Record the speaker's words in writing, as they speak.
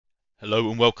Hello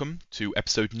and welcome to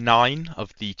episode 9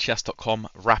 of the chess.com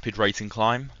rapid rating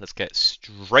climb. Let's get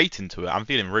straight into it. I'm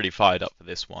feeling really fired up for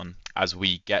this one as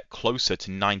we get closer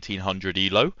to 1900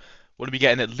 elo. Want to be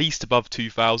getting at least above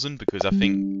 2000 because I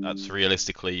think that's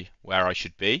realistically where I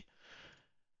should be.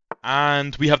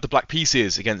 And we have the black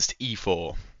pieces against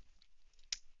e4.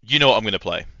 You know what I'm going to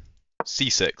play.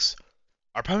 c6.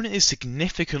 Our opponent is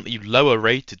significantly lower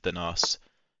rated than us.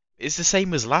 It's the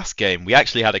same as last game. We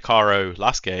actually had a caro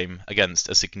last game against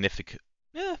a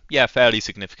fairly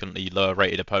significantly lower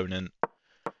rated opponent.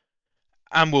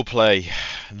 And we'll play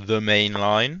the main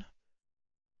line.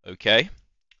 Okay.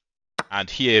 And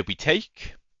here we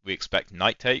take. We expect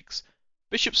knight takes.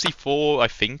 Bishop c4, I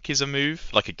think, is a move,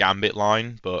 like a gambit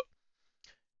line, but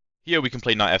here we can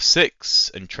play knight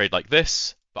f6 and trade like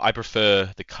this. But I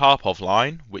prefer the Karpov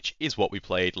line, which is what we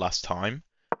played last time,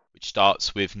 which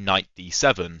starts with knight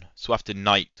d7. So after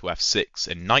knight to f6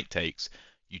 and knight takes,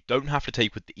 you don't have to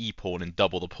take with the e-pawn and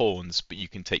double the pawns, but you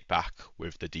can take back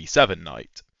with the d7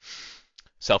 knight.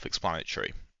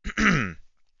 Self-explanatory.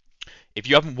 If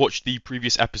you haven't watched the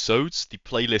previous episodes, the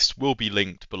playlist will be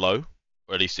linked below,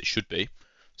 or at least it should be.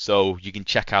 So you can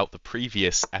check out the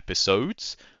previous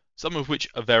episodes, some of which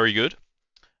are very good.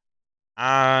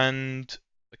 And,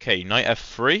 okay, knight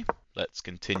f3. Let's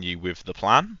continue with the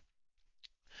plan.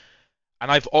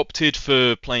 And I've opted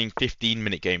for playing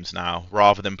 15-minute games now,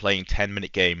 rather than playing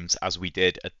 10-minute games as we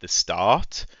did at the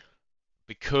start,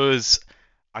 because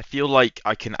I feel like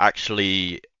I can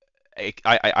actually...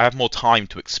 I have more time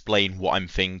to explain what I'm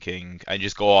thinking and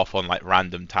just go off on like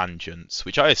random tangents,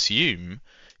 which I assume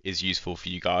is useful for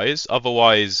you guys.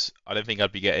 Otherwise, I don't think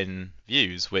I'd be getting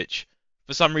views, which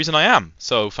for some reason I am.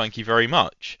 So thank you very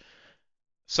much.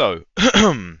 So,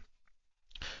 knight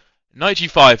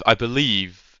g5, I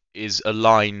believe, is a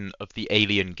line of the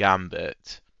Alien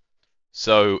Gambit.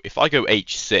 So if I go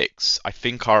h6, I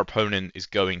think our opponent is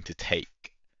going to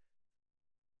take.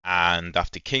 And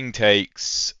after king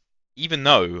takes, even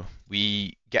though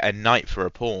we get a knight for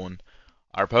a pawn,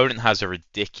 our opponent has a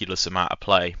ridiculous amount of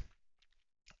play.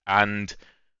 And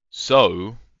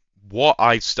so what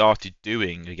I've started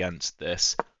doing against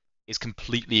this is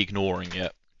completely ignoring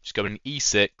it. Just going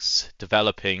e6,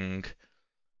 developing.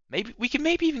 Maybe we can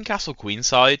even castle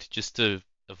queenside just to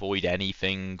avoid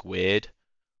anything weird.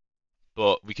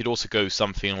 But we could also go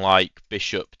something like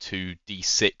bishop to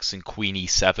d6 and queen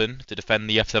e7 to defend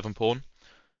the f7 pawn.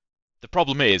 The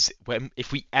problem is,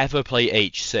 if we ever play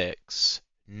h6,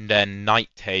 then knight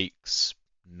takes,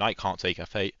 knight can't take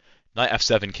f8, knight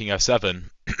f7, king f7,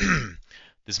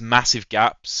 there's massive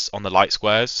gaps on the light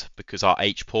squares because our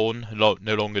h-pawn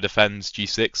no longer defends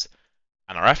g6,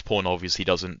 and our f-pawn obviously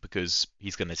doesn't because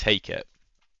he's going to take it.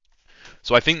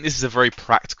 So I think this is a very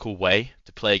practical way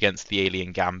to play against the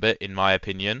Alien Gambit, in my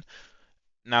opinion.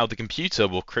 Now, the computer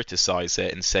will criticize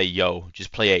it and say, yo,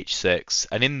 just play h6.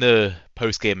 And in the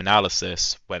post-game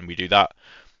analysis, when we do that,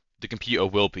 the computer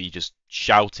will be just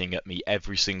shouting at me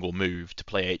every single move to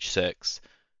play h6.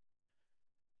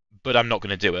 But I'm not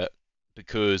going to do it,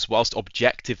 because whilst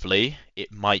objectively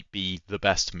it might be the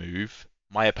best move,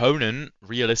 my opponent,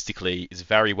 realistically, is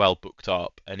very well booked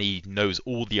up, and he knows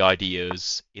all the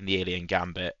ideas in the Alien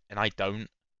Gambit, and I don't.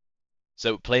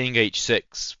 So playing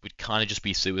h6 would kind of just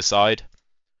be suicide.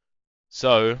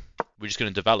 So we're just going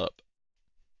to develop.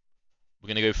 We're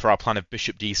going to go for our plan of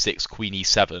bishop d6, queen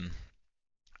e7.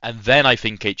 And then I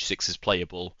think h6 is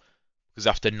playable, because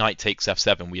after knight takes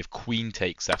f7, we have queen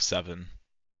takes f7.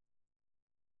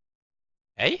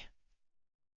 Eh?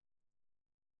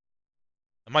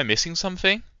 Am I missing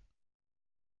something?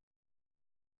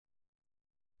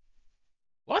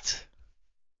 What?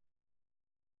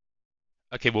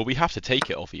 Okay, well, we have to take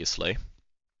it, obviously.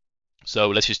 So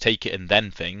let's just take it and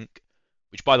then think,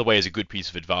 which, by the way, is a good piece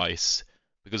of advice,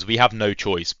 because we have no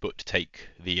choice but to take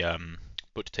the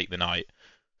knight.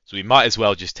 So we might as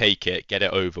well just take it, get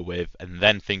it over with, and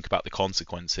then think about the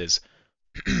consequences.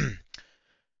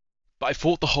 But I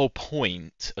thought the whole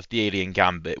point of the Alien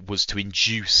Gambit was to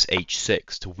induce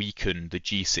h6 to weaken the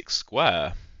g6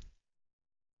 square.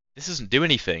 This doesn't do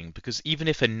anything, because even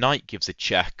if a knight gives a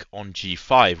check on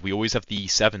g5, we always have the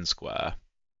e7 square.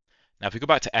 Now if we go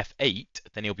back to f8,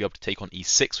 then he'll be able to take on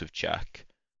e6 with check.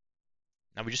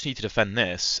 Now we just need to defend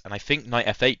this, and I think knight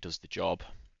f8 does the job.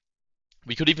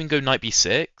 We could even go knight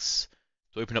b6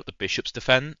 to open up the bishop's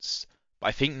defense, but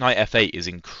I think knight f8 is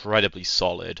incredibly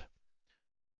solid.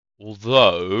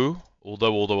 Although,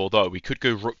 we could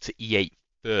go rook to e8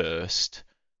 first,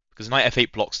 because knight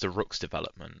f8 blocks the rook's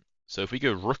development. So if we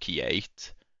go rook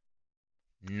e8,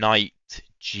 knight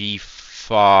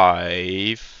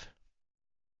g5...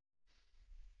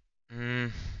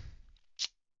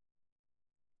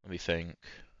 Let me think.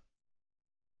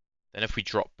 Then if we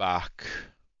drop back,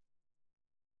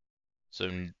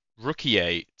 so rook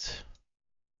e8,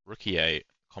 rook e8.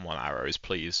 Come on, arrows,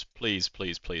 please, please,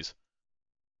 please, please.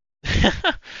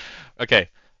 Okay,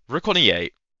 rook on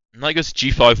e8. Knight goes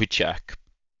to g5 with check.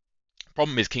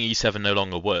 Problem is king e7 no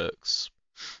longer works.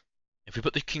 If we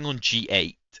put the king on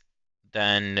g8,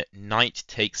 then knight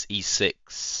takes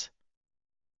e6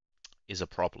 is a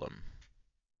problem.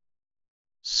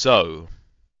 So,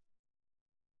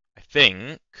 I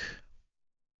think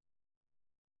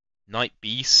knight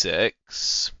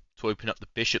b6 to open up the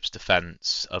bishop's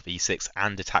defense of e6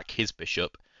 and attack his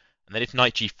bishop. And then if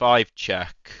knight g5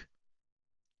 check,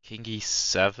 king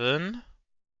e7.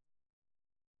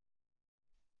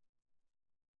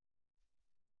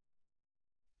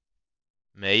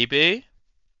 Maybe.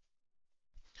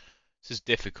 This is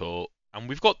difficult. And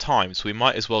we've got time, so we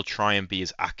might as well try and be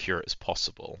as accurate as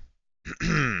possible.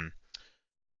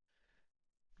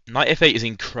 Knight f8 is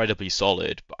incredibly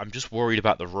solid, but I'm just worried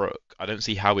about the rook. I don't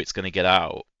see how it's going to get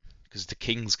out, because the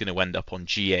king's going to end up on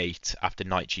g8 after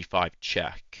knight g5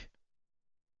 check.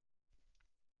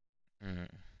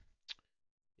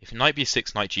 If knight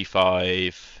b6, knight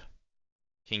g5,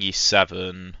 king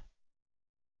e7,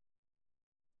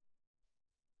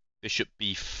 bishop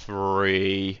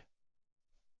b3.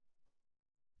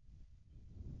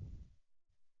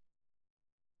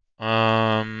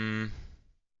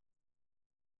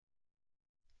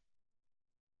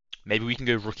 Maybe we can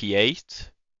go rook e8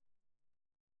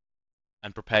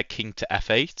 and prepare king to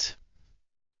f8.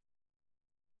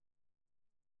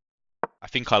 I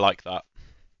think I like that.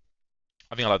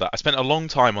 I spent a long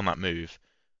time on that move,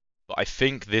 but I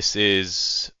think this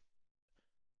is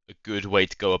a good way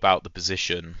to go about the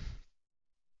position.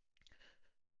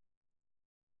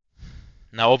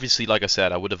 Now, obviously, like I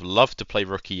said, I would have loved to play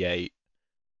rook e8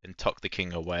 and tuck the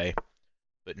king away,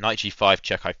 but knight g5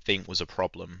 check, I think, was a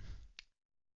problem.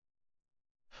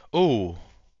 Oh,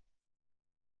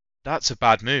 that's a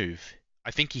bad move.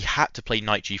 I think he had to play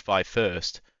knight g5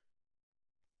 first,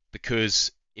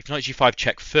 because if knight g5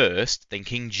 check first, then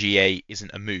king g8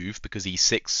 isn't a move because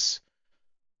e6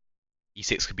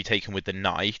 could be taken with the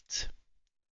knight,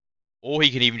 or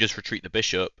he can even just retreat the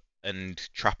bishop and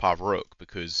trap our rook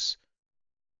because,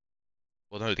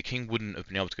 well, no, the king wouldn't have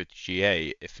been able to go to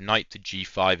g8. If knight to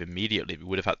g5 immediately, we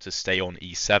would have had to stay on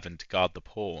e7 to guard the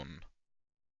pawn.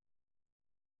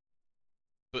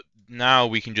 But now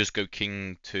we can just go rook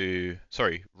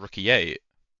e8.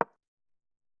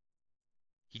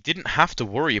 He didn't have to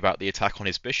worry about the attack on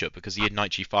his bishop because he had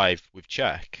knight g5 with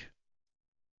check.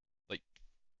 Like,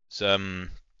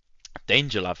 some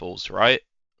danger levels, right?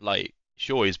 Like,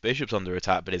 sure, his bishop's under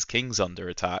attack, but his king's under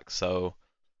attack, so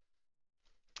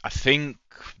I think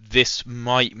this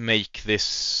might make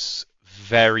this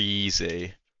very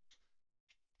easy,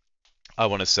 I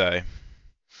want to say.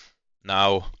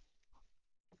 Now,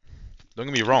 don't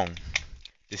get me wrong,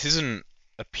 this isn't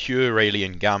a pure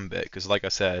Alien Gambit, because like I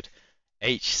said,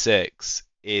 h6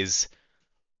 is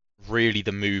really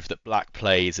the move that black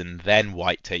plays and then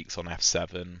white takes on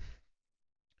f7.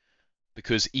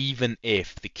 Because even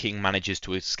if the king manages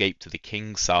to escape to the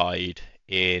king side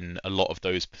in a lot of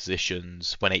those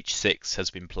positions when h6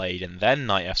 has been played and then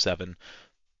knight f7,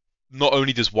 not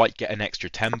only does white get an extra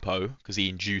tempo because he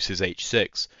induces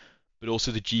h6, but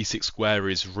also the g6 square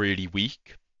is really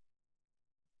weak,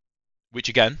 which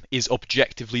again is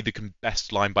objectively the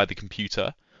best line by the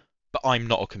computer, but I'm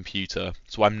not a computer,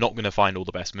 so I'm not going to find all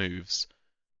the best moves.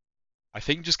 I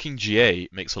think just king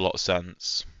g8 makes a lot of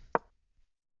sense.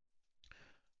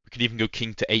 We could even go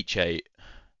king to h8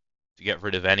 to get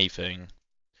rid of anything.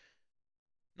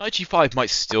 Knight g5 might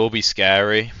still be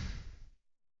scary,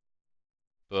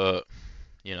 but,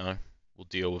 you know, we'll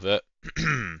deal with it.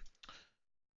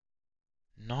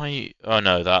 Knight... Oh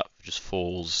no, that just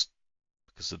falls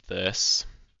because of this.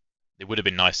 It would have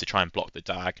been nice to try and block the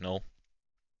diagonal.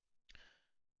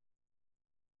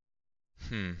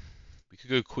 We could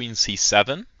go queen c7,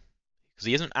 because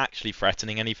he isn't actually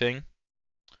threatening anything.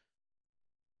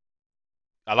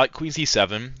 I like queen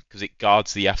c7 because it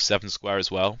guards the f7 square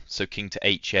as well, so king to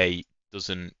h8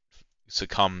 doesn't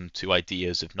succumb to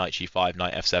ideas of knight g5,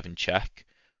 knight f7 check.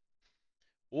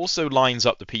 Also lines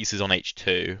up the pieces on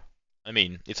h2. I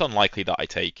mean, it's unlikely that I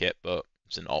take it, but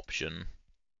it's an option.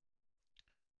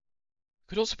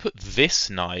 Could also put this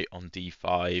knight on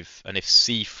d5, and if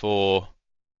c4,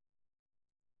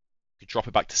 could drop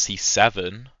it back to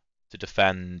c7 to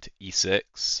defend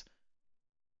e6.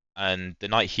 And the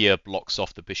knight here blocks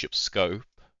off the bishop's scope.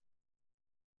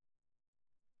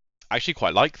 I actually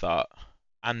quite like that.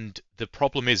 And the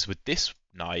problem is with this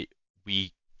knight,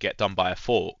 we get done by a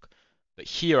fork. But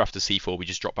here after c4, we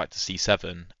just drop back to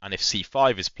c7, and if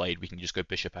c5 is played, we can just go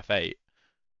bishop f8,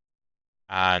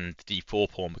 and the d4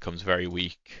 pawn becomes very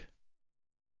weak.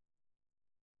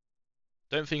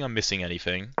 Don't think I'm missing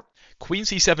anything. Queen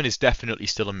c7 is definitely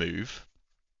still a move.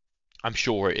 I'm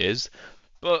sure it is,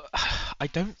 but I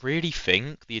don't really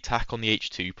think the attack on the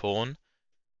h2 pawn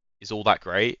is all that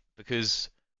great, because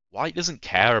white doesn't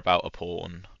care about a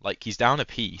pawn. Like, he's down a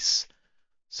piece,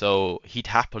 so he'd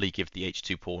happily give the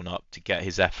h2 pawn up to get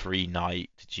his f3 knight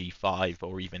to g5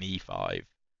 or even e5.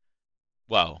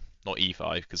 Well, not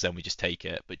e5, because then we just take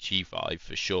it, but g5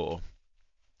 for sure,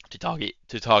 to target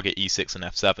e6 and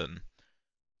f7.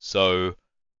 So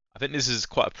I think this is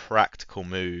quite a practical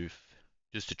move,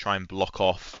 just to try and block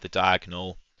off the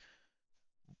diagonal.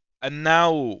 And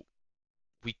now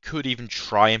we could even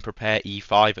try and prepare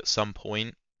e5 at some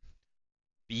point.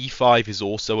 b5 is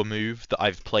also a move that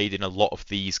I've played in a lot of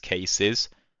these cases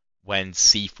when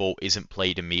c4 isn't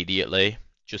played immediately,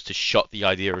 just to shut the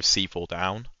idea of c4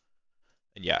 down.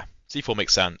 And yeah, c4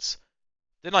 makes sense.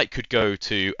 The knight could go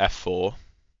to f4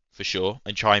 for sure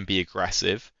and try and be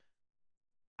aggressive.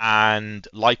 And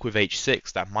like with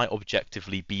h6, that might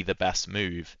objectively be the best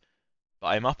move. But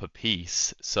I'm up a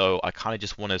piece, so I kind of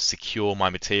just want to secure my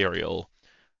material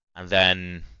and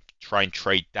then try and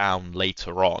trade down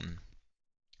later on.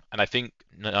 And I think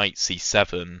knight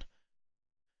c7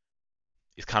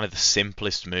 is kind of the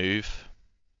simplest move.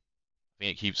 I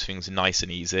think it keeps things nice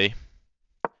and easy.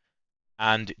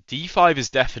 And d5 is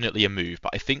definitely a move,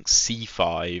 but I think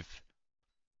c5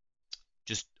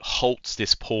 just halts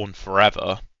this pawn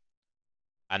forever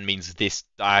and means this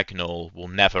diagonal will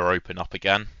never open up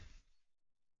again.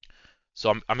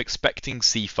 So I'm expecting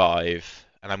c5,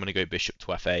 and I'm going to go bishop to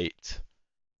f8.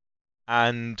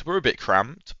 And we're a bit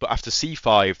cramped, but after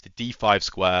c5, the d5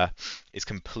 square is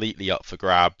completely up for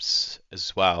grabs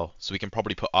as well. So we can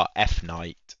probably put our f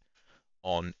knight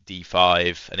on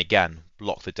d5, and again,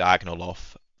 block the diagonal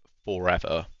off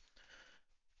forever.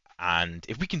 And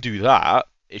if we can do that,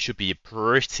 it should be a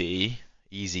pretty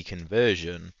easy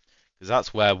conversion, because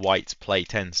that's where white's play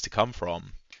tends to come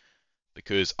from.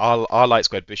 Because our light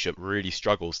squared bishop really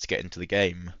struggles to get into the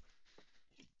game,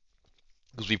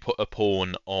 because we put a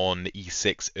pawn on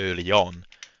e6 early on.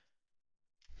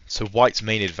 So white's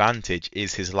main advantage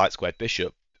is his light squared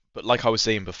bishop. But like I was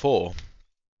saying before,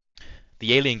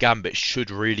 the Alien Gambit should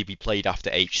really be played after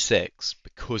h6,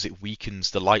 because it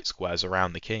weakens the light squares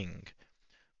around the king.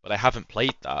 But I haven't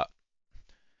played that.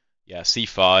 Yeah,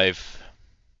 c5.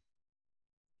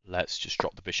 Let's just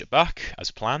drop the bishop back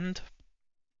as planned.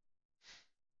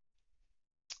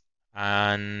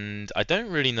 And I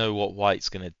don't really know what white's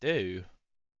going to do.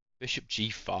 Bishop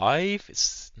g5?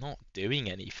 It's not doing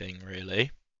anything,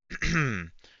 really.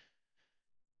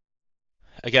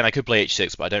 Again, I could play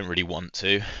h6, but I don't really want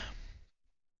to.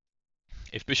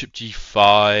 If bishop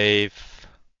g5...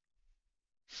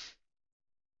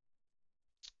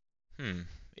 it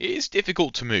is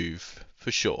difficult to move,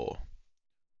 for sure.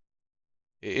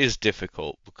 It is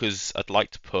difficult, because I'd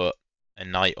like to put a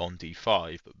knight on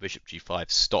d5, but bishop g5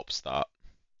 stops that.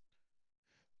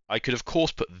 I could, of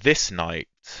course, put this knight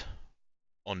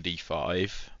on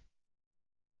d5,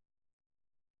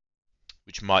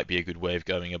 which might be a good way of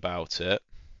going about it.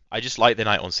 I just like the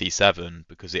knight on c7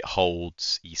 because it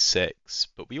holds e6,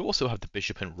 but we also have the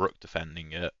bishop and rook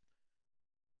defending it.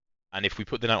 And if we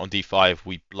put the knight on d5,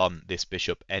 we blunt this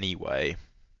bishop anyway,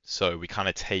 so we kind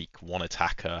of take one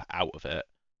attacker out of it.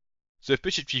 So if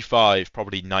bishop g5,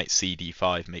 probably knight c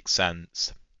d5 makes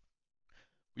sense.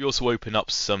 We also open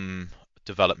up some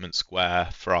development square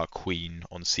for our queen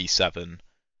on c7,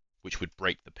 which would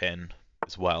break the pin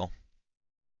as well.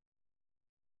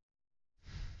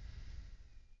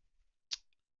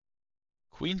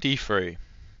 Queen d3.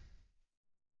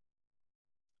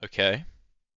 Okay.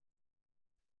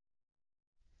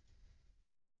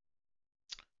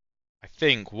 I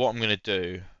think what I'm going to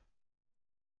do...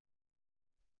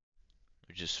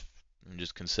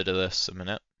 Just consider this a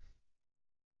minute.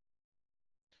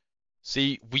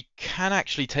 See, we can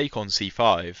actually take on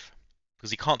c5,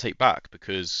 because he can't take back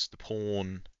because the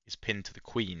pawn is pinned to the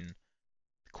queen.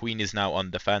 The queen is now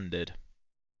undefended.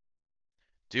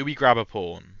 Do we grab a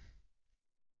pawn?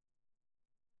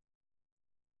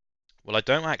 Well, I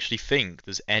don't actually think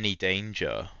there's any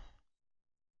danger.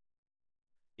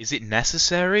 Is it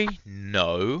necessary?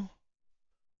 No.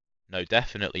 No,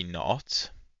 definitely not.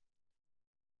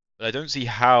 But I don't see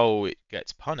how it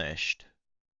gets punished.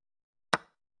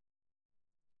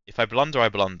 If I blunder, I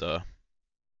blunder.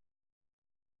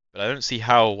 But I don't see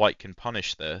how white can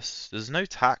punish this. There's no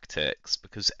tactics,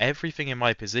 because everything in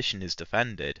my position is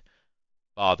defended,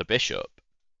 bar the bishop.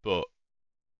 But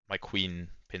my queen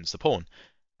pins the pawn.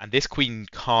 And this queen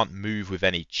can't move with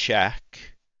any check.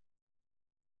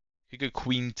 You could go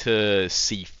queen to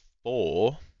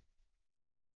c4,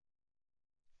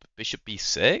 bishop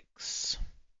b6.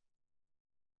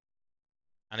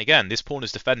 And again, this pawn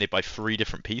is defended by 3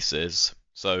 different pieces.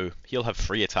 So he'll have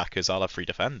 3 attackers, I'll have 3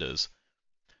 defenders.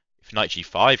 If knight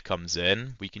g5 comes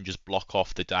in, we can just block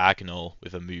off the diagonal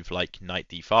with a move like knight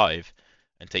d5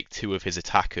 and take 2 of his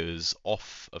attackers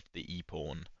off of the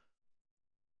e-pawn.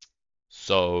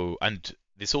 So, and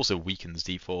this also weakens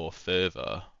d4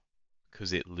 further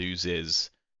because it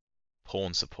loses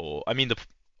pawn support. I mean,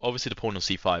 obviously the pawn on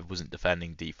c5 wasn't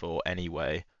defending d4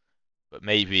 anyway, but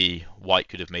maybe white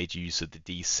could have made use of the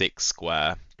d6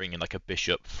 square, bringing like a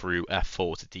bishop through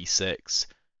f4 to d6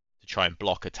 to try and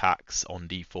block attacks on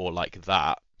d4 like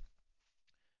that,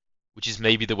 which is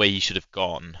maybe the way he should have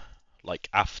gone. Like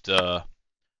after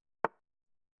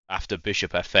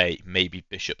bishop f8, maybe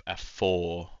bishop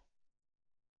f4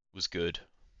 was good.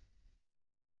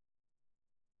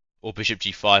 Or bishop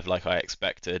g5 like I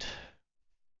expected.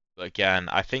 But again,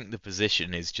 I think the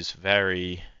position is just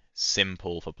very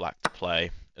simple for black to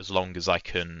play, as long as I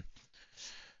can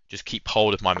just keep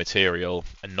hold of my material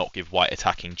and not give white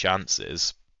attacking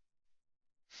chances,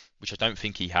 which I don't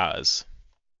think he has.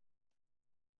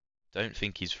 Don't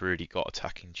think he's really got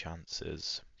attacking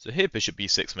chances. So here bishop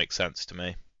b6 makes sense to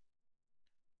me.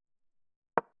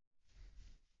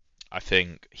 I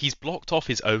think he's blocked off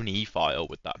his own e-file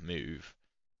with that move.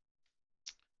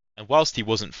 And whilst he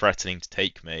wasn't threatening to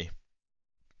take me,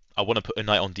 I want to put a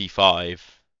knight on d5,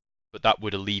 but that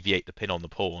would alleviate the pin on the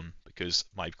pawn, because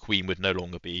my queen would no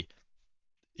longer be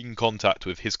in contact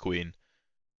with his queen.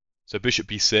 So bishop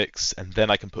b6, and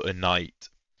then I can put a knight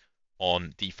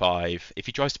on d5. If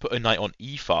he tries to put a knight on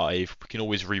e5, we can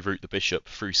always reroute the bishop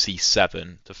through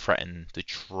c7 to threaten the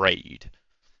trade,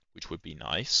 which would be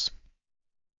nice.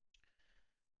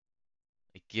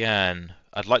 Again,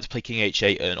 I'd like to play king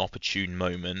h8 at an opportune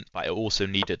moment, but I also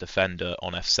need a defender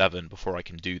on f7 before I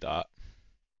can do that.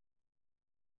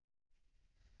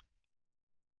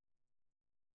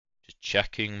 Just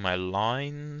checking my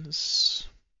lines.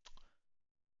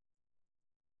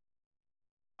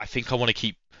 I think I want to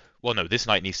keep... Well, no, this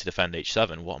knight needs to defend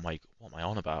h7. What am I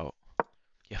on about?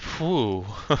 Yeah, whew,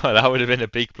 that would have been a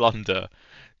big blunder.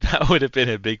 That would have been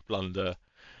a big blunder.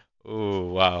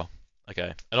 Oh, wow.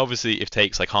 Okay, and obviously if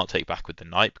takes, I can't take back with the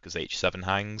knight because h7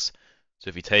 hangs. So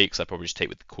if he takes, I probably just take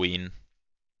with the queen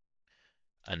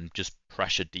and just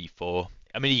pressure d4.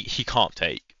 I mean, he can't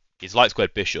take. His light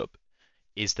squared bishop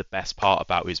is the best part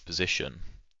about his position,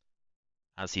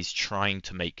 as he's trying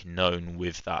to make known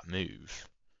with that move.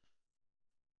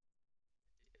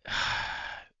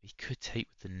 He could take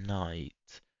with the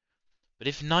knight, but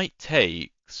if knight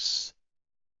takes...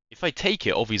 If I take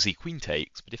it, obviously queen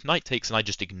takes, but if knight takes and I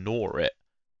just ignore it,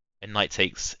 and knight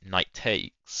takes,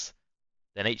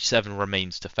 then h7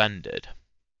 remains defended.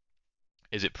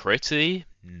 Is it pretty?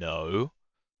 No.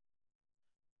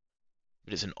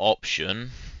 But it's an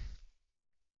option.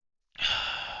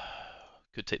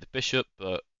 Could take the bishop,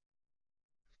 but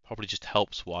probably just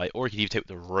helps white. Or he could even take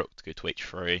the rook to go to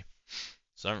h3.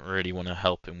 So I don't really want to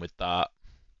help him with that.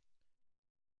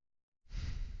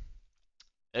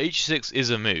 h6 is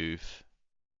a move,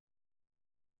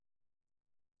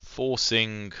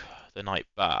 forcing the knight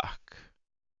back.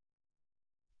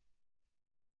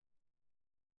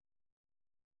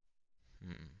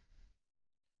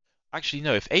 Actually,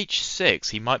 no, if h6,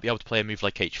 he might be able to play a move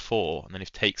like h4, and then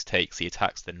if takes, he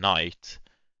attacks the knight,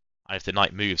 and if the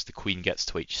knight moves, the queen gets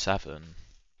to h7.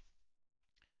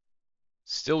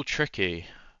 Still tricky.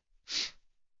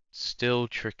 Still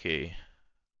tricky.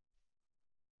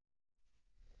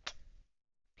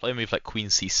 Play a move like queen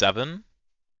c7.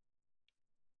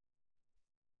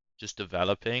 Just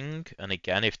developing, and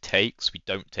again, if takes, we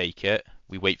don't take it.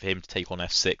 We wait for him to take on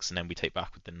f6, and then we take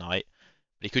back with the knight.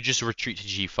 But he could just retreat to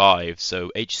g5,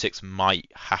 so h6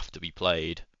 might have to be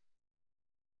played.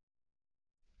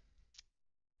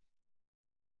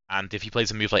 And if he plays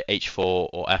a move like h4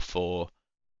 or f4,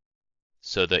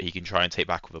 so that he can try and take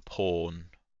back with a pawn,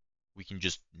 we can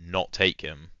just not take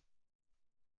him.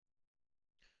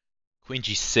 Queen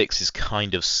g6 is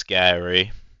kind of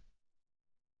scary.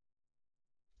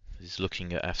 He's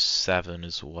looking at f7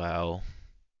 as well.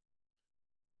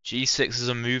 g6 is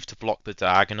a move to block the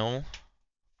diagonal.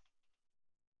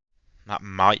 That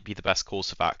might be the best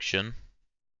course of action.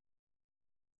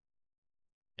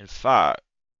 In fact...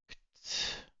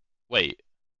 Wait,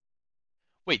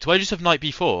 do I just have knight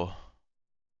b4?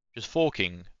 Just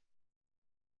forking?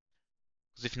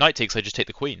 Because if knight takes, I just take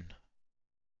the queen.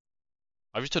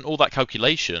 I've just done all that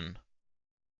calculation.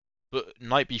 But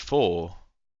knight b4,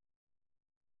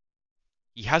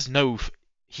 he has no...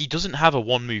 He doesn't have a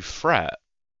one-move threat.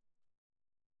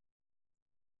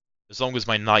 As long as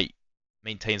my knight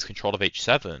maintains control of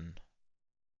h7.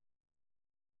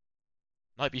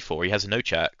 Knight b4, he has no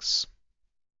checks.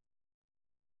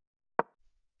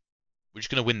 We're just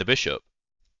going to win the bishop.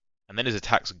 And then his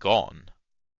attack's gone.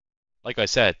 Like I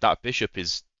said, that bishop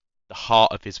is the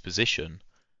heart of his position.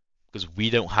 Because we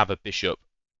don't have a bishop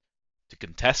to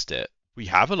contest it. We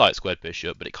have a light squared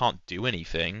bishop, but it can't do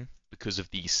anything because of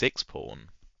the e6 pawn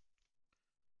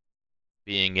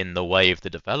being in the way of the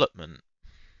development.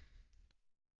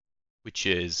 Which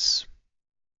is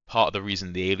part of the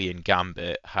reason the Alien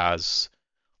Gambit has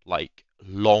like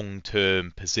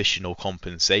long-term positional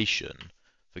compensation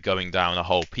for going down a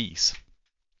whole piece.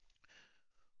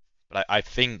 But I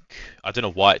think, I don't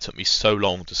know why it took me so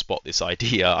long to spot this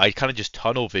idea. I kind of just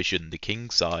tunnel visioned the king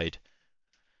side.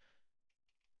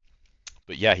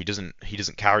 But yeah, he doesn't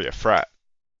carry a threat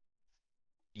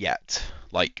yet.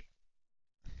 Like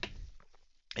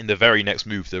in the very next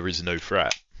move there is no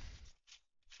threat.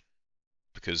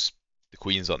 Because the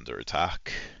queen's under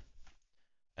attack.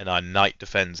 And our knight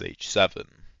defends h7.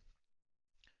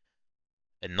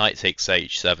 And knight takes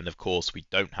h7, of course, we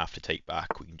don't have to take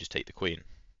back, we can just take the queen.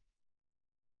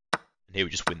 And here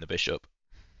we just win the bishop.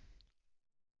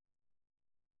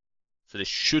 So this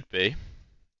should be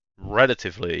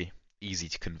relatively easy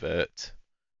to convert.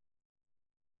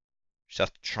 Just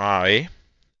have to try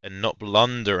and not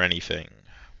blunder anything,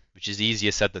 which is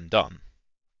easier said than done.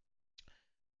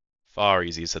 Far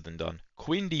easier said than done.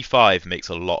 Queen d5 makes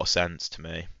a lot of sense to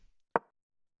me.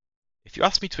 If you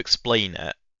ask me to explain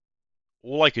it,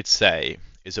 all I could say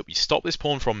is that we stop this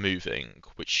pawn from moving,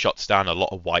 which shuts down a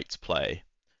lot of white's play.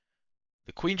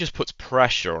 The queen just puts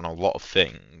pressure on a lot of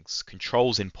things,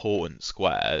 controls important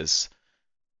squares,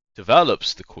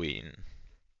 develops the queen,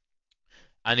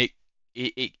 and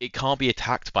it can't be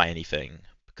attacked by anything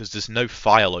because there's no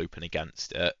file open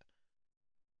against it.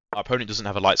 Our opponent doesn't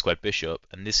have a light squared bishop,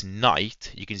 and this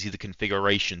knight, you can see the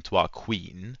configuration to our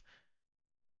queen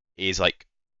is like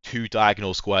 2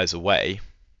 diagonal squares away,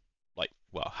 like,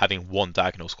 well, having 1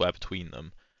 diagonal square between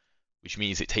them, which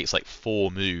means it takes like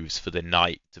 4 moves for the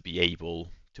knight to be able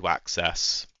to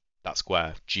access that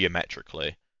square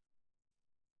geometrically.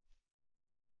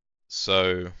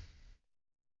 So,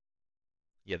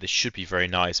 yeah, this should be very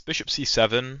nice. Bishop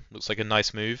c7 looks like a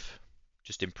nice move,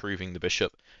 just improving the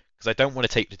bishop, because I don't want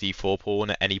to take the d4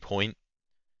 pawn at any point.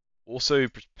 Also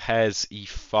prepares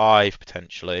e5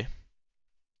 potentially.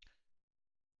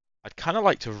 I'd kind of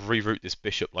like to reroute this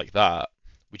bishop like that,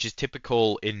 which is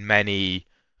typical in many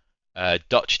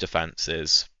Dutch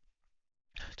defenses,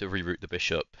 to reroute the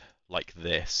bishop like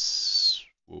this.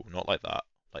 Ooh, not like that,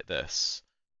 like this.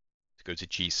 To go to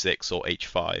g6 or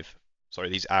h5. Sorry,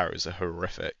 these arrows are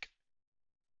horrific.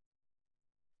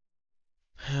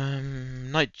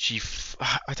 Knight g5.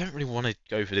 I don't really want to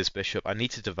go for this bishop. I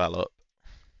need to develop.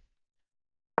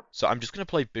 So I'm just going to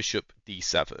play bishop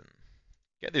d7.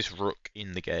 Get this rook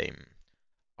in the game.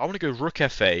 I want to go rook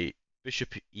f8,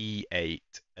 bishop e8,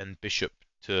 and bishop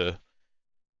to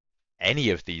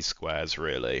any of these squares,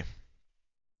 really.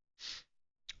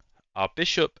 Our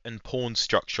bishop and pawn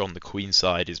structure on the queen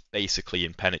side is basically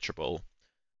impenetrable,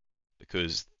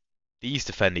 because these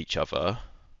defend each other,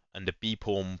 and the b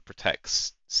pawn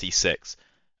protects c6,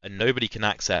 and nobody can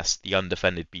access the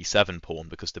undefended b7 pawn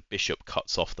because the bishop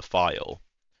cuts off the file.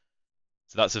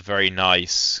 So that's a very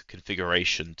nice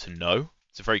configuration to know.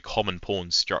 It's a very common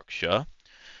pawn structure,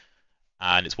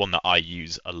 and it's one that I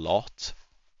use a lot.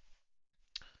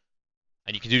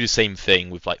 And you can do the same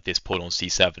thing with like this pawn on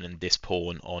c7 and this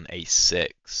pawn on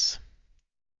a6.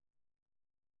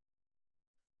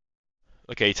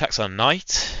 Okay, he attacks our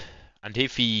knight, and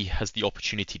if he has the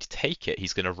opportunity to take it,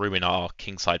 he's going to ruin our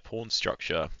kingside pawn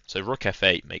structure. So rook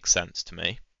f8 makes sense to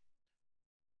me.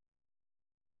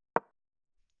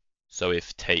 So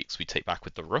if takes, we take back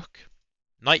with the rook.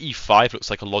 Knight e5 looks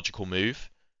like a logical move.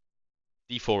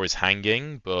 d4 is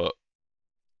hanging, but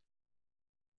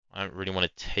I don't really want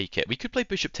to take it. We could play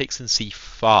bishop takes in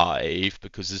c5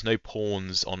 because there's no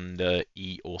pawns on the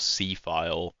e or c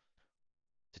file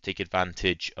to take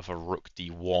advantage of a rook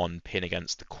d1 pin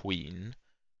against the queen.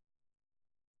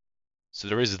 So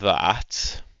there is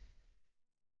that.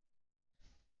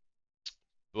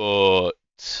 But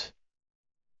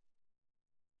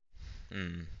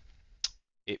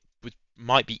it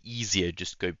might be easier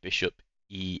just to go bishop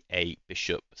e8,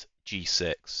 bishop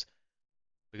g6.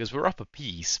 Because we're up a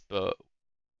piece, but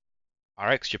our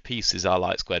extra piece is our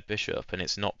light squared bishop, and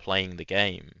it's not playing the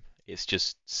game. It's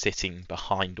just sitting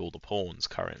behind all the pawns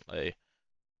currently.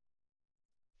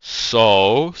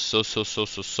 So,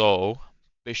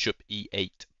 bishop e8,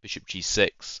 bishop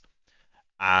g6,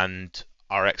 and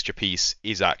our extra piece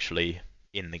is actually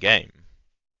in the game,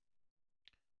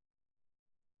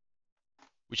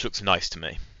 which looks nice to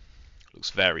me.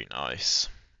 Looks very nice.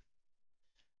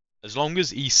 As long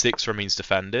as e6 remains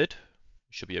defended, it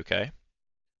should be okay.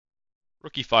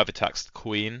 Rook e5 attacks the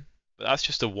queen, but that's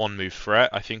just a one-move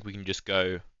threat. I think we can just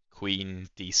go queen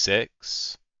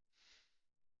d6.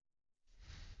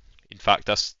 In fact,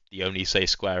 that's the only safe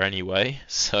square anyway,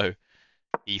 so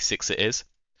e6 it is.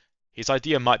 His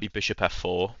idea might be bishop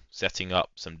f4, setting up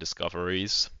some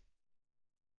discoveries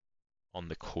on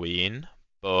the queen,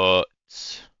 but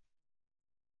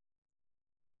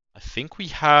I think we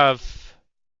have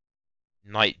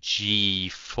knight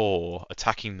g4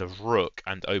 attacking the rook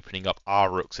and opening up our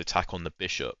rook's attack on the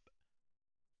bishop.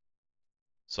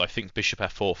 So I think bishop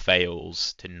f4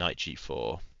 fails to knight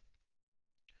g4.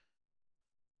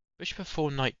 Bishop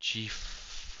f4, knight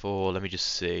g4, let me just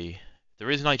see.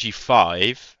 There is knight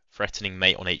g5, threatening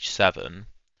mate on h7.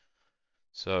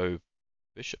 So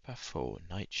bishop f4,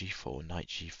 knight g4, knight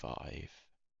g5.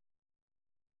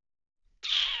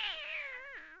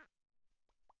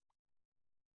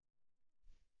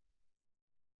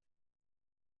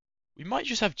 We might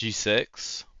just have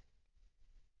g6.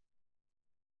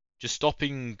 Just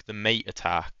stopping the mate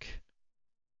attack.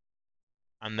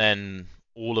 And then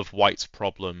all of white's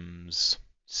problems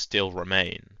still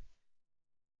remain.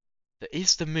 There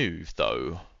is the move,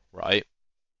 though, right?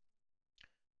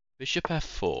 Bishop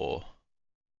f4.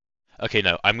 Okay,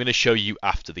 no, I'm going to show you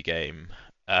after the game.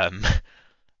 I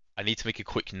need to make a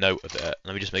quick note of it.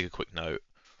 Let me just make a quick note.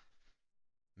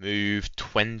 Move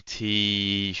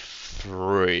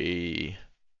 23.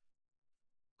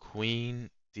 Queen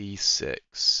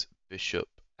d6, bishop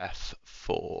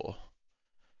f4.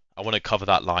 I want to cover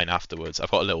that line afterwards.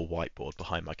 I've got a little whiteboard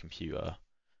behind my computer.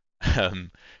 Because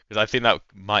I think that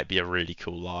might be a really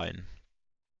cool line.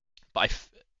 But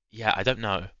yeah, I don't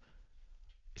know.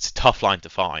 It's a tough line to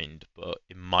find, but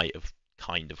it might have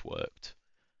kind of worked.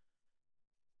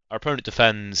 Our opponent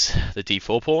defends the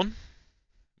d4 pawn,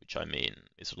 which I mean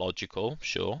is logical,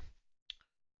 sure.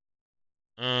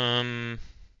 You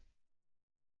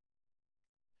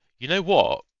know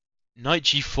what? Knight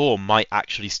g4 might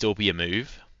actually still be a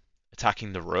move,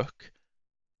 attacking the rook.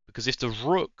 Because if the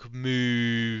rook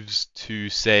moves to,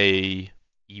 say,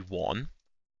 e1,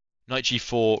 knight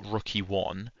g4, rook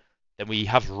e1, then we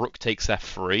have rook takes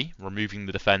f3, removing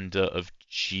the defender of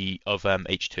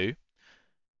h2.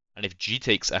 And if g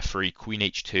takes f3, queen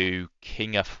h2,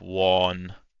 king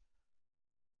f1,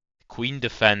 queen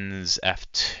defends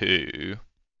f2,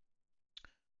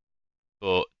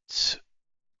 but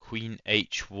queen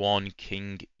h1,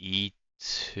 king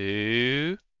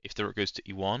e2, if the rook goes to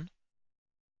e1.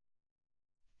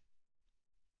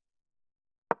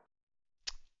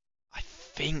 I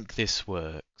think this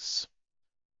works.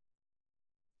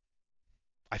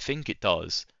 I think it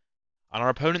does. And our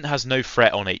opponent has no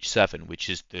threat on h7,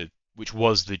 which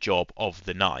was the job of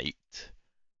the knight.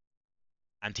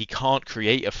 And he can't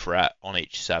create a threat on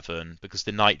h7 because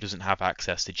the knight doesn't have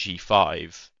access to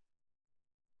g5.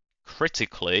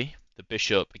 Critically, the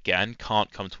bishop again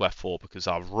can't come to f4 because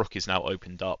our rook is now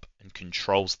opened up and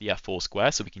controls the f4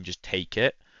 square, so we can just take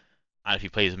it. And if he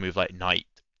plays a move like knight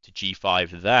to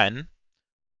g5, then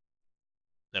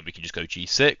we can just go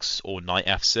g6 or knight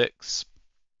f6.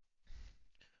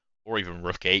 Or even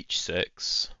rook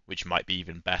h6, which might be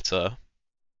even better.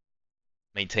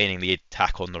 Maintaining the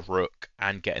attack on the rook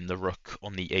and getting the rook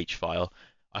on the h-file.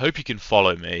 I hope you can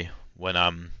follow me when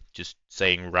I'm just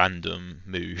saying random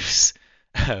moves.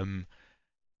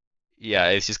 Yeah,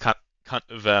 it's just kind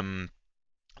of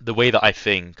the way that I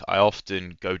think. I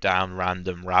often go down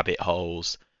random rabbit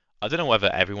holes. I don't know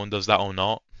whether everyone does that or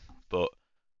not, but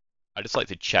I just like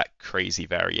to check crazy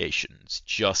variations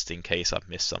just in case I've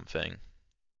missed something.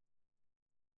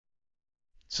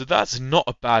 So that's not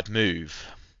a bad move,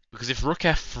 because if rook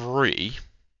f3,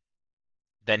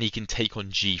 then he can take on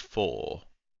g4.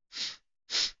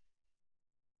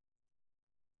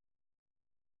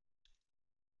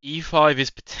 e5 is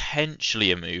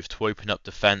potentially a move to open up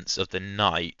defense of the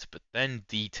knight, but then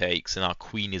d takes and our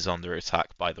queen is under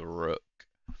attack by the rook.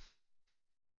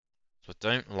 So I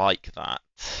don't like that.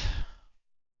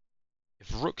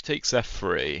 If rook takes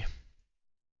f3,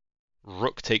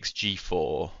 rook takes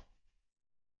g4.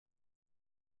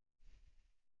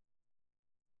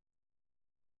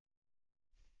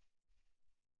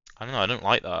 I don't know, I don't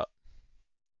like that.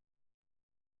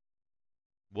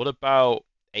 What about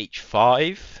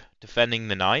h5, defending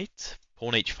the knight?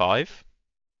 Pawn h5.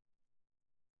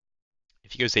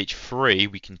 If he goes h3,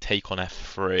 we can take on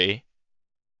f3.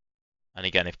 And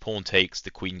again, if pawn takes, the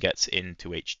queen gets into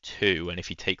h2. And if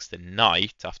he takes the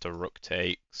knight after rook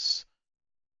takes,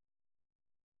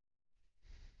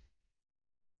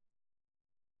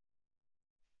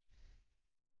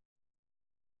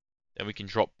 then we can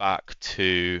drop back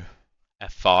to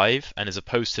f5. And as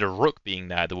opposed to the rook being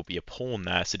there, there will be a pawn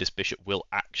there. So this bishop will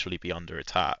actually be under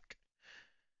attack.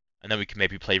 And then we can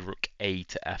maybe play rook a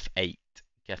to f8,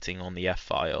 getting on the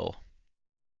f-file.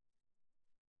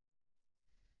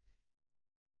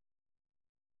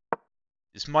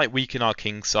 This might weaken our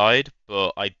king side,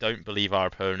 but I don't believe our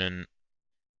opponent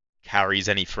carries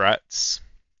any threats.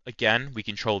 Again, we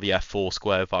control the f4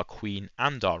 square with our queen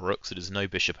and our rook, so there's no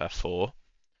bishop f4.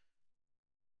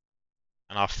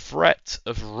 And our threat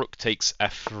of rook takes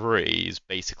f3 is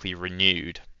basically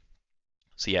renewed.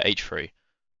 So yeah, h3.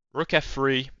 Rook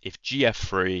f3, if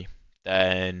gf3,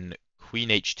 then queen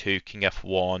h2, king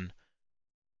f1,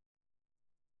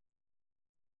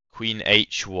 queen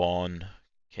h1,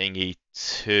 king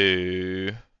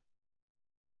e2. I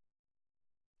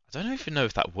don't even know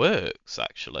if that works,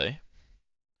 actually.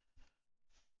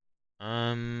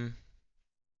 Huh.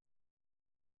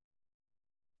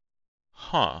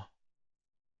 I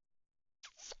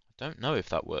don't know if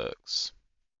that works.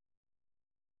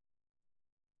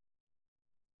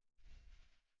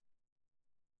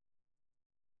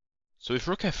 So if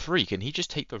rook f3, can he just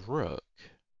take the rook?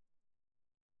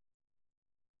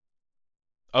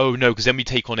 Oh no, because then we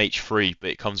take on h3, but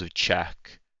it comes with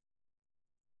check.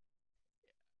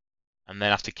 And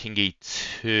then after king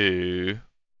e2,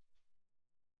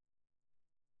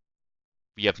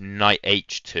 we have knight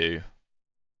h2.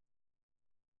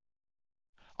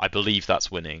 I believe that's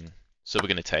winning, so we're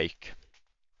going to take.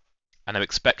 And I'm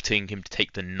expecting him to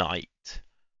take the knight.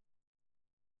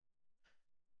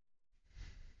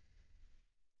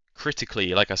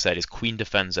 Critically, like I said, his queen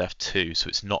defends f2, so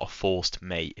it's not a forced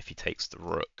mate if he takes the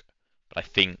rook. But I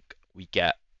think we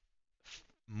get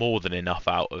more than enough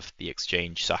out of the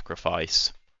exchange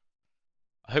sacrifice.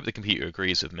 I hope the computer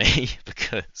agrees with me,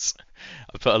 because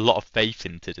I put a lot of faith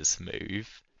into this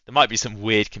move. There might be some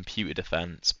weird computer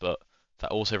defense, but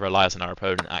that also relies on our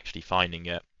opponent actually finding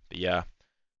it. But yeah,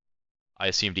 I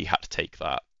assumed he had to take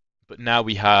that. But now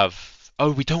we have... Oh,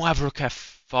 we don't have rook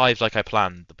f5 like I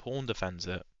planned. The pawn defends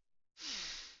it.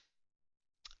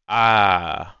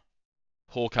 Ah,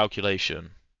 poor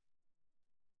calculation.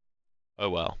 Oh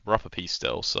well, we're up a piece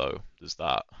still, so there's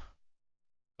that.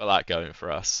 Got that going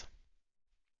for us.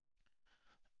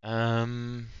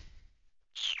 Kind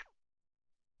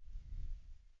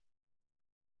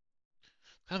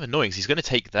of annoying because he's going to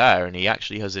take there and he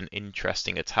actually has an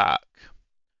interesting attack.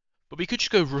 But we could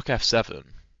just go rook f7.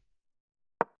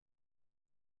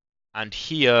 And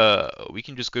here we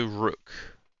can just go rook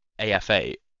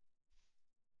af8.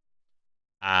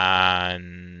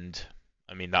 And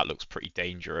I mean, that looks pretty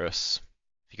dangerous.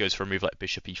 If he goes for a move like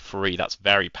bishop e3, that's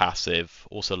very passive.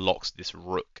 Also locks this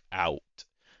rook out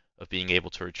of being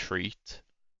able to retreat.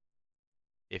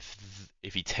 If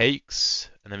he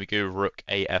takes, and then we go rook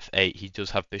a f8, he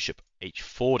does have bishop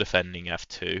h4 defending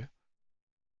f2.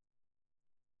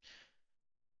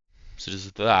 So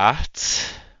there's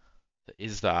that. There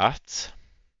is that.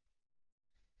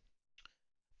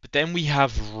 But then we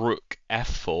have rook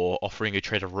f4 offering a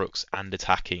trade of rooks and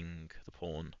attacking the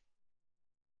pawn.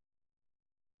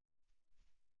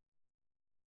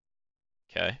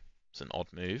 Okay, it's an odd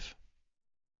move.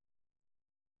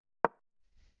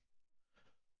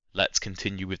 Let's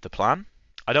continue with the plan.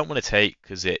 I don't want to take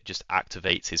because it just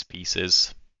activates his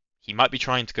pieces. He might be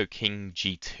trying to go king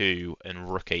g2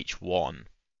 and rook h1.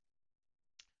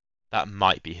 That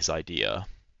might be his idea.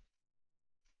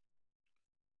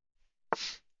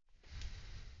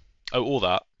 Oh, all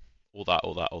that.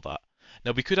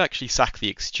 Now we could actually sack the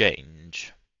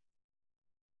exchange.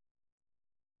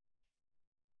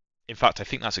 In fact, I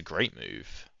think that's a great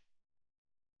move.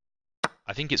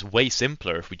 I think it's way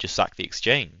simpler if we just sack the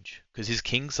exchange, because his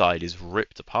king side is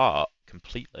ripped apart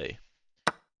completely.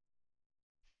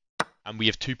 And we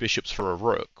have two bishops for a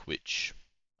rook, which,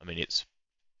 I mean, it's,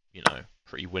 you know,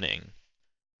 pretty winning.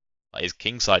 Like, his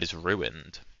king side is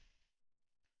ruined.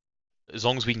 As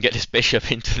long as we can get this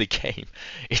bishop into the game,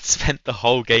 it spent the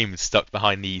whole game stuck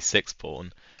behind the e6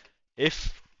 pawn.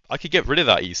 If I could get rid of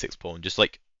that e6 pawn, just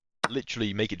like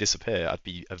literally make it disappear, I'd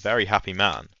be a very happy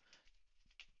man.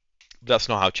 That's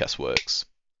not how chess works.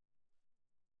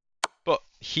 But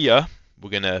here,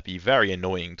 we're going to be very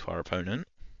annoying to our opponent.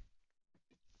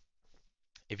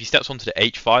 If he steps onto the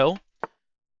h-file,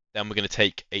 then we're going to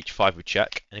take h5 with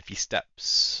check. And if he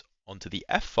steps onto the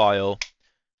f-file,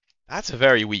 that's a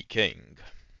very weak king.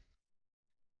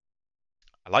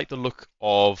 I like the look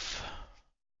of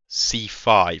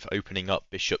c5 opening up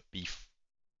bishop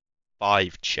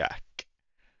b5 check,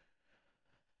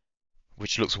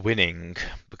 which looks winning,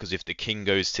 because if the king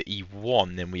goes to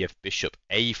e1, then we have bishop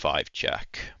a5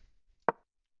 check.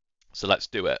 So let's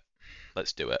do it.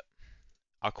 Let's do it.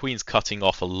 Our queen's cutting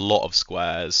off a lot of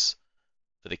squares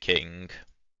for the king,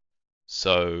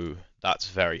 so that's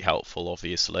very helpful,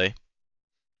 obviously.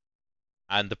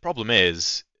 And the problem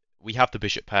is, we have the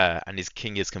bishop pair, and his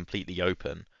king is completely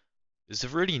open. There's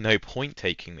really no point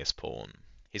taking this pawn.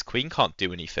 His queen can't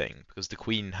do anything, because the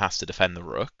queen has to defend the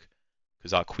rook,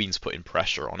 because our queen's putting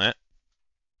pressure on it.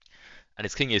 And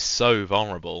his king is so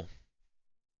vulnerable.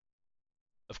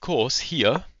 Of course,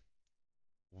 here,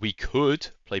 we could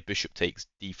play bishop takes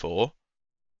d4,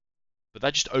 but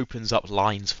that just opens up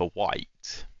lines for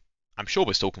white. I'm sure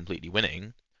we're still completely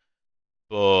winning,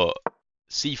 but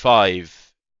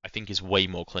c5, I think, is way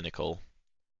more clinical.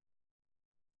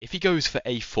 If he goes for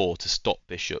a4 to stop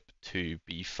bishop to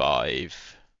b5,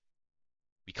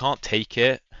 we can't take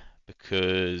it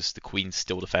because the queen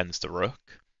still defends the rook.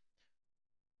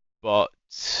 But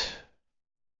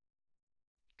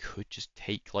could just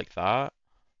take like that,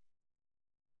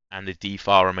 and the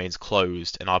d-file remains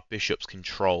closed, and our bishops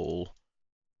control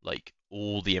like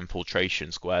all the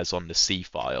infiltration squares on the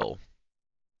c-file.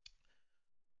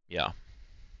 Yeah.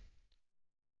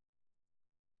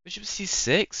 Bishop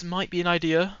c6 might be an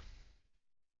idea.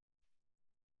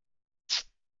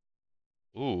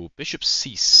 Ooh, bishop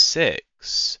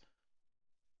c6.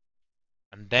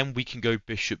 And then we can go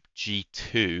bishop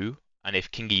g2, and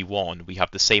if king e1, we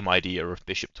have the same idea of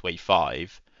bishop to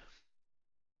a5.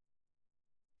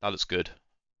 That looks good.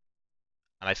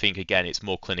 And I think, again, it's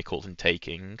more clinical than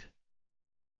taking.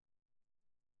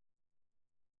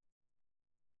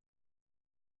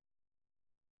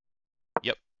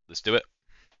 Yep, let's do it.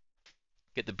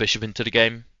 Get the bishop into the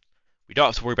game. We don't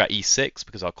have to worry about e6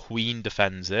 because our queen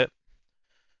defends it.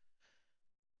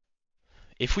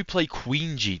 If we play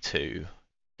queen g2,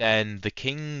 then the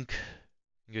king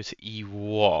can go to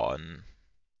e1.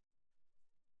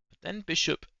 But then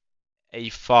bishop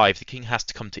a5, the king has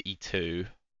to come to e2.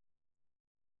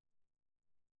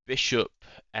 Bishop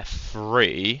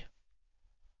f3.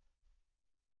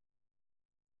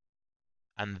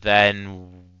 And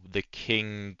then the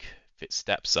king, if it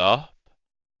steps up,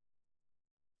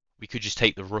 we could just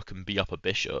take the rook and be up a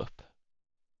bishop.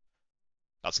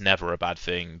 That's never a bad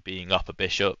thing, being up a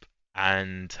bishop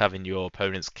and having your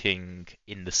opponent's king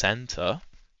in the center.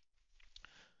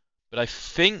 But I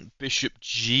think bishop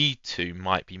g2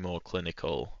 might be more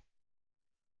clinical.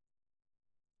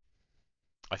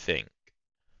 I think.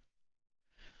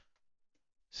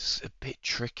 It's a bit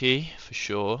tricky, for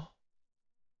sure.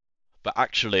 But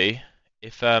actually,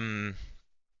 if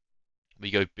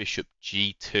we go bishop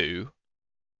g2...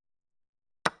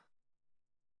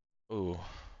 Oh.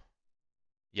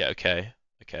 Yeah, okay.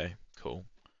 Okay, cool.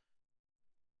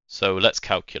 So let's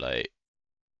calculate.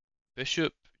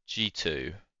 Bishop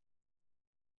g2.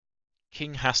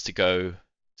 King has to go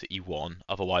to e1,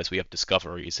 otherwise we have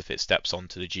discoveries if it steps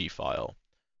onto the g-file.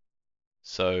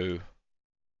 So,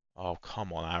 oh,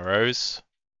 come on, arrows.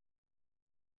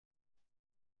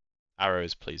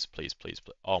 Arrows, please, please, please,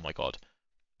 please. Oh my god.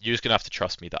 You're just going to have to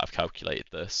trust me that I've calculated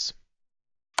this.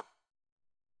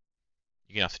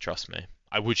 You're going to have to trust me.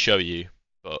 I would show you,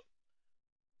 but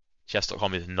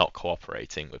chess.com is not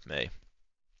cooperating with me.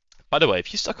 By the way,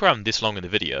 if you stuck around this long in the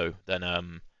video,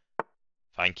 then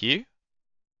thank you.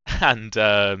 And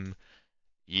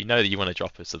you know that you want to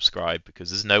drop a subscribe, because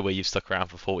there's no way you've stuck around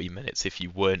for 40 minutes if you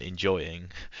weren't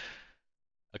enjoying.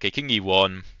 Okay, king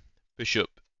e1, bishop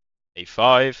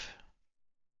a5.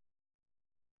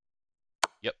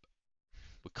 Yep.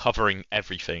 We're covering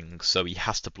everything, so he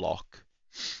has to block.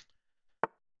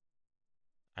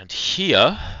 And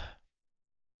here,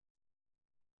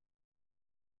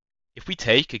 if we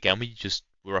take, again,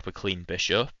 we're up a clean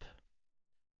bishop.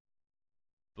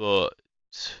 But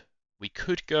we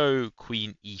could go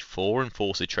queen e4 and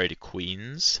force a trade of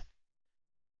queens.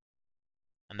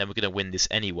 And then we're going to win this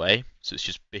anyway, so it's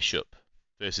just bishop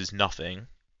versus nothing.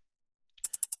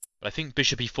 But I think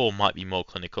bishop e4 might be more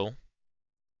clinical.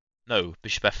 No,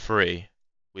 bishop f3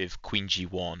 with queen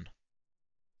g1.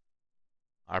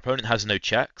 Our opponent has no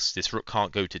checks. This rook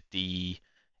can't go to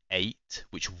d8,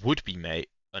 which would be mate.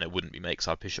 And it wouldn't be mate because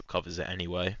our bishop covers it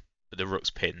anyway. But the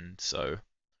rook's pinned, so...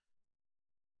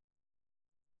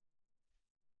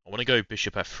 I want to go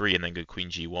bishop f3 and then go queen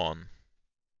g1.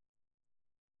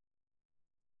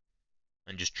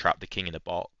 And just trap the king in a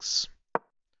box.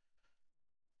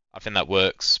 I think that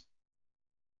works.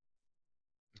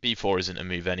 b4 isn't a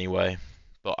move anyway.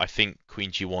 but I think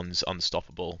queen g1's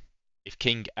unstoppable. If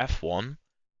king f1,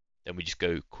 then we just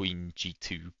go queen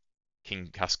g2, king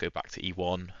has to go back to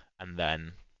e1, and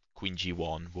then queen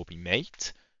g1 will be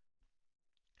mate.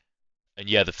 And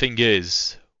yeah, the thing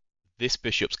is, this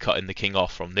bishop's cutting the king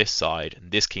off from this side,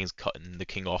 and this king's cutting the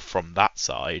king off from that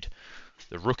side.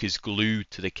 The rook is glued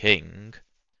to the king.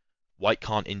 White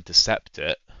can't intercept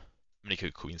it. I'm going to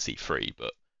go queen c3,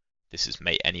 but this is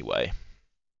mate anyway.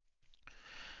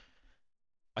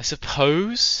 I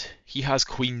suppose he has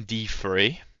queen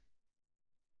d3.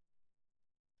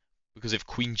 Because if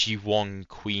queen g1,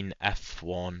 queen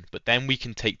f1, but then we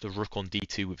can take the rook on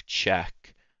d2 with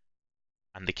check,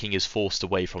 and the king is forced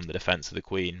away from the defense of the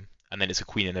queen, and then it's a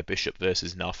queen and a bishop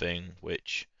versus nothing,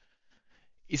 which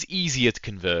is easier to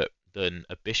convert than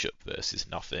a bishop versus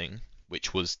nothing,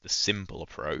 which was the simple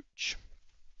approach.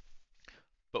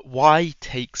 But why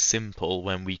take simple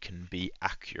when we can be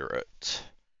accurate?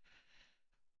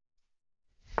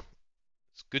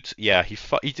 It's good. Yeah, he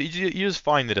does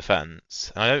find the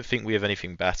defense, and I don't think we have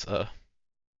anything better.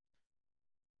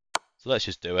 So let's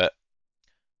just do it.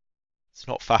 Let's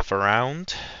not faff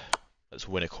around. Let's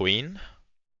win a queen.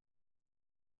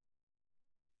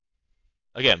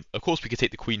 Again, of course we could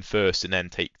take the queen first and then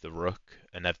take the rook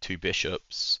and have two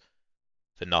bishops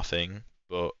for nothing,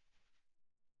 but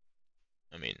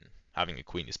I mean, having a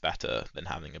queen is better than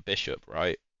having a bishop,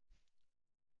 right?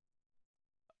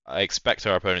 I expect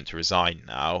our opponent to resign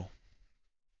now,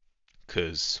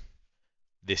 because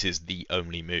this is the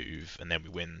only move, and then we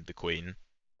win the queen.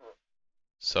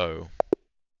 So,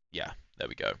 yeah, there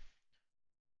we go.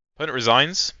 Opponent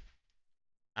resigns,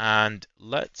 and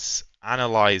let's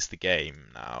analyze the game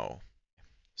now.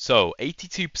 So,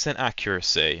 82%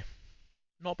 accuracy.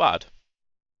 Not bad.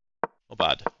 Not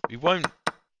bad. We won't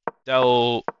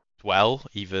dwell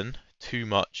even too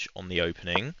much on the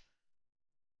opening.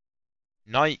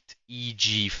 Knight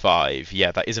eg5.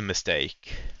 Yeah, that is a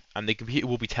mistake. And the computer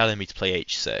will be telling me to play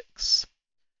h6.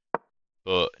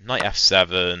 But knight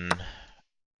f7,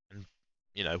 and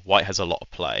you know, white has a lot of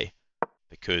play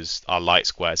because our light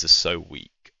squares are so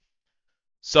weak.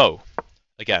 So,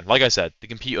 again, like I said, the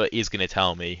computer is going to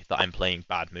tell me that I'm playing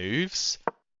bad moves,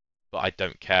 but I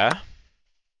don't care.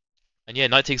 And yeah,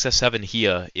 knight takes f7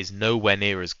 here is nowhere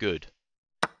near as good.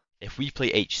 If we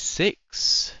play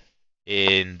h6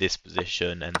 in this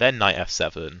position and then knight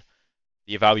f7,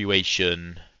 the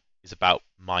evaluation is about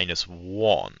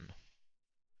 -1,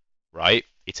 right?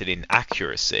 It's an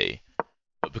inaccuracy.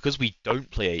 But because we don't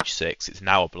play h6, it's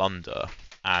now a blunder,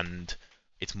 and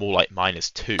it's more like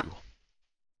 -2.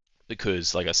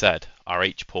 Because, like I said, our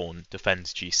h-pawn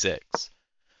defends g6.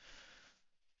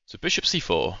 So bishop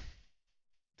c4.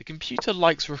 The computer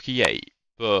likes rook e8,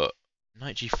 but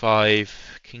knight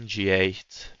g5, king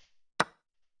g8.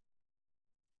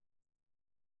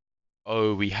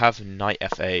 Oh, we have knight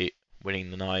f8,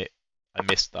 winning the knight. I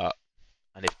missed that.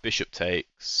 And if bishop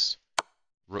takes,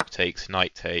 rook takes,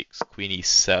 knight takes, queen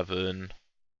e7,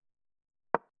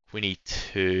 queen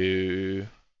e2,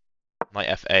 knight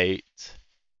f8.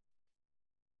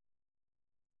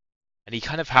 And he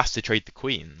kind of has to trade the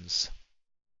queens.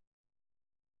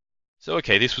 So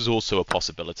okay, this was also a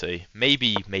possibility.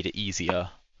 Maybe made it easier,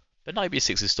 but knight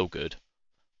b6 is still good.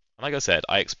 And like I said,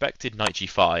 I expected knight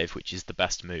g5, which is the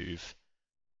best move,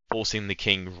 forcing the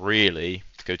king really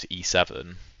to go to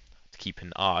e7 to keep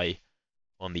an eye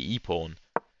on the e-pawn.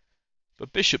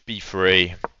 But bishop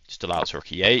b3 just allows rook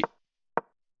e8.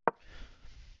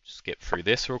 Just skip through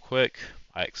this real quick.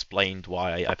 I explained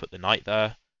why I put the knight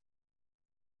there.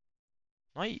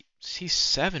 Knight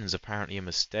c7 is apparently a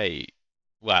mistake.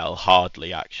 Well,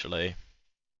 hardly actually.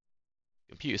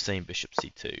 Computer's saying bishop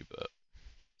c2, but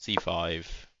c5,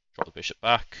 drop the bishop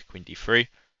back, queen d3.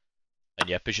 And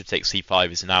yeah, bishop takes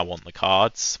c5 is now on the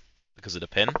cards because of the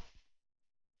pin.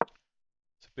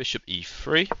 So bishop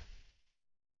e3.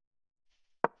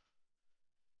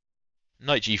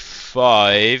 Knight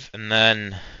g5, and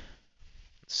then,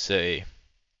 let's see.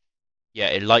 Yeah,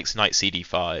 it likes knight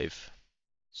cd5,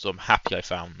 so I'm happy I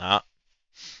found that.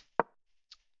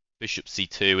 Bishop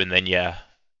c2, and then yeah,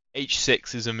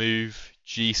 h6 is a move,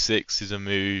 g6 is a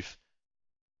move,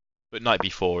 but knight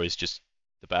b4 is just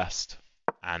the best.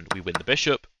 And we win the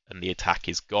bishop, and the attack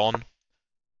is gone.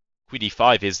 Queen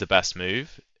e5 is the best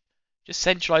move. Just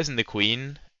centralizing the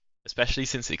queen, especially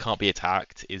since it can't be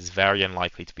attacked, is very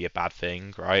unlikely to be a bad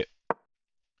thing, right?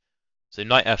 So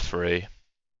knight f3.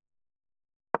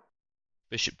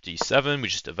 Bishop d7, we're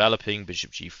just developing.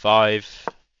 Bishop g5,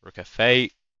 rook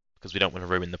f8, because we don't want to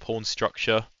ruin the pawn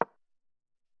structure.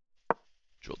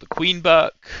 Draw the queen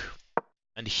back.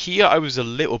 And here I was a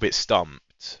little bit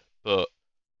stumped, but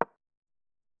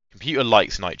Computer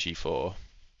likes knight g4.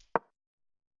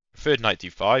 Preferred knight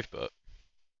d5, but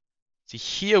see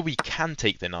here we can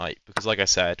take the knight because, like I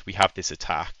said, we have this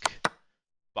attack.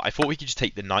 But I thought we could just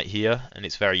take the knight here, and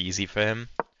it's very easy for him.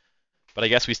 But I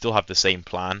guess we still have the same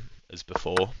plan as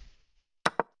before.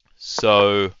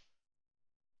 So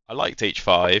I liked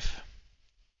h5.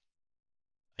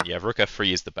 And yeah, rook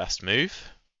f3 is the best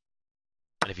move.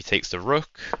 And if he takes the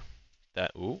rook,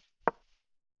 then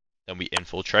we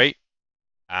infiltrate.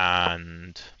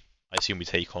 And I assume we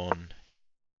take on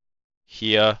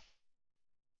here.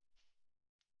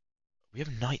 We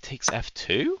have knight takes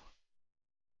f2?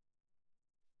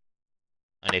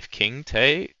 And if king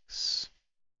takes...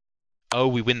 Oh,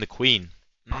 we win the queen.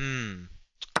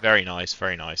 Very nice,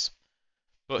 very nice.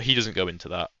 But he doesn't go into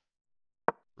that.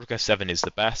 Rook f7 is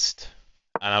the best.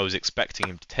 And I was expecting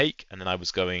him to take, and then I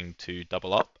was going to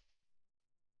double up.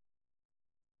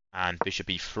 And bishop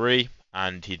e3,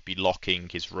 and he'd be locking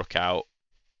his rook out.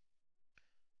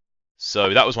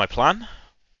 So that was my plan.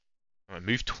 Right,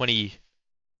 move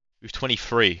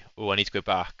 23. Oh, I need to go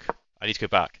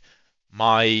back.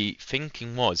 My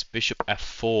thinking was bishop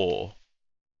f4.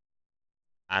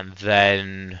 And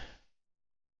then...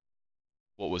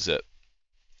 what was it?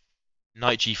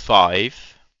 Knight g5.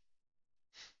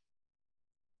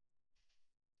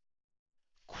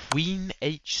 Queen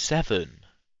h7.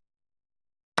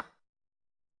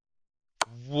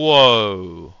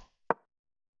 Whoa.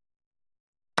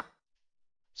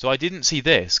 So I didn't see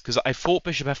this, because I thought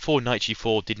bishop f4, knight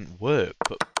g4 didn't work,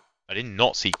 but I did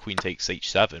not see queen takes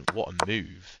h7. What a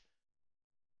move.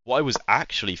 What I was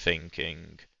actually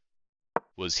thinking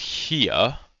was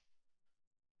here,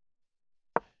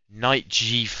 knight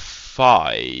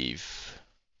g5.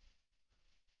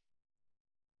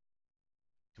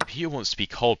 Computer wants to be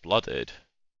cold-blooded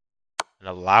and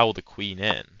allow the queen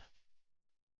in.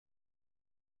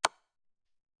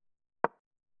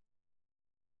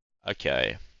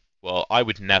 Okay, well, I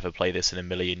would never play this in a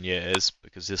million years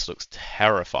because this looks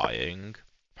terrifying.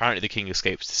 Apparently the king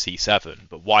escapes to c7,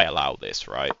 but why allow this,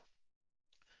 right?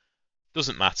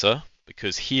 Doesn't matter,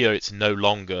 because here it's no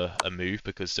longer a move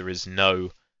because there is no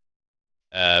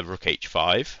rook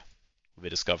h5 with a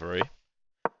discovery.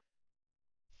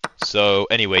 So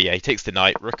anyway, yeah, he takes the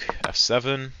knight, rook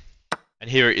f7, and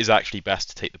here it is actually best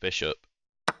to take the bishop.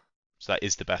 So that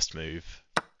is the best move.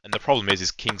 And the problem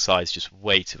is king side is just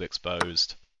way too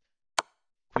exposed.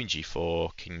 Queen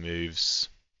g4, king moves.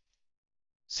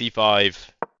 c5.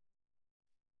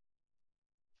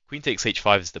 Queen takes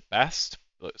h5 is the best,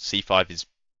 but c5 is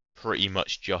pretty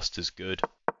much just as good.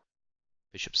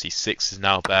 Bishop c6 is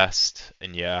now best,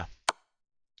 and yeah.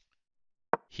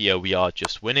 Here we are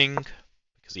just winning,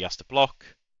 because he has to block.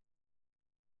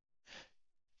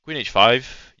 Queen h5,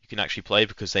 you can actually play,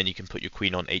 because then you can put your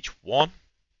queen on h1.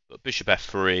 But bishop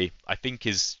f3, I think,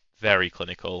 is very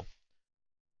clinical.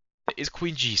 Is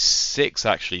queen g6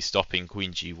 actually stopping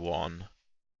queen g1?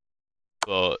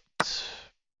 But,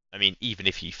 I mean, even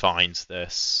if he finds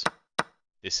this,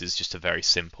 this is just a very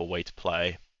simple way to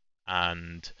play.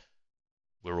 And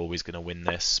we're always going to win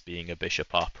this being a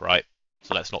bishop up, right?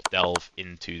 So let's not delve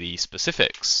into the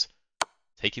specifics.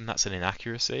 Taking that's an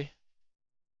inaccuracy.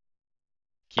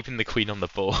 Keeping the queen on the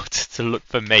board to look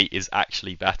for mate is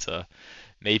actually better.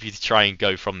 Maybe to try and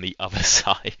go from the other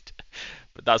side.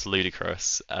 But that's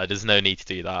ludicrous. There's no need to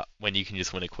do that when you can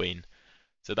just win a queen.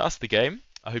 So that's the game.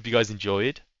 I hope you guys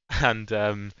enjoyed. And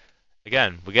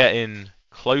again, we're getting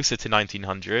closer to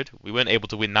 1900. We weren't able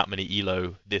to win that many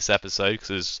ELO this episode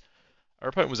because our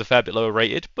opponent was a fair bit lower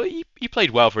rated. But he played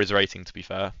well for his rating, to be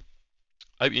fair.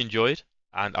 I hope you enjoyed.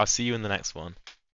 And I'll see you in the next one.